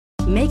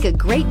Make a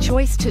great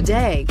choice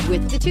today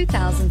with the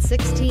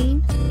 2016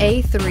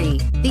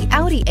 A3. The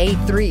Audi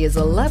A3 is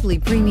a lovely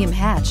premium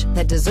hatch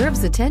that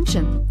deserves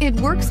attention. It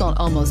works on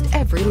almost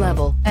every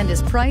level and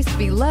is priced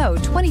below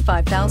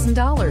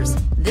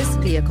 $25,000. This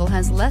vehicle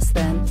has less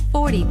than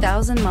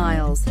 40,000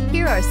 miles.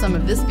 Here are some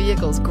of this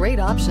vehicle's great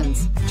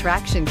options: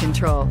 traction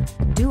control,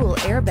 dual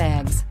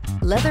airbags,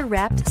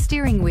 leather-wrapped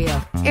steering wheel,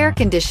 air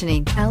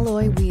conditioning,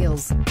 alloy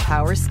wheels,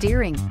 power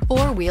steering,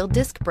 four-wheel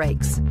disc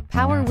brakes,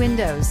 power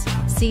windows,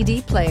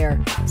 CD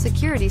player,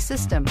 security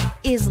system.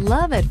 Is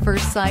love at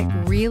first sight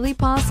really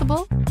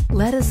possible?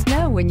 Let us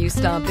know when you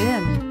stop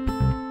in.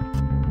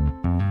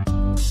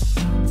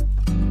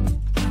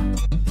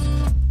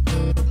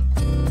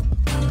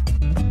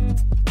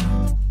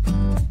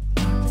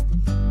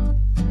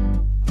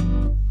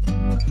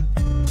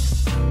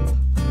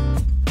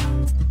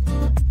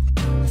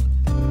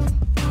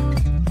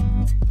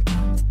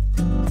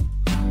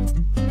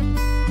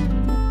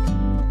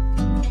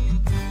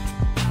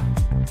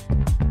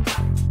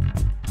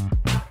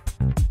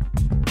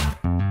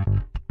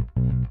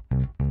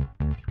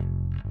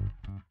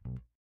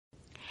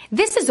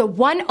 This is a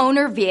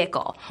one-owner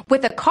vehicle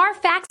with a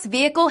CARFAX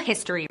Vehicle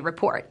History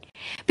Report.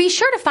 Be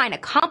sure to find a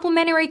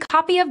complimentary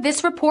copy of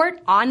this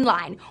report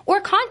online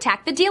or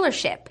contact the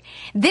dealership.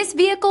 This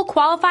vehicle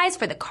qualifies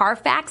for the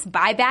CARFAX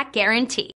Buyback Guarantee.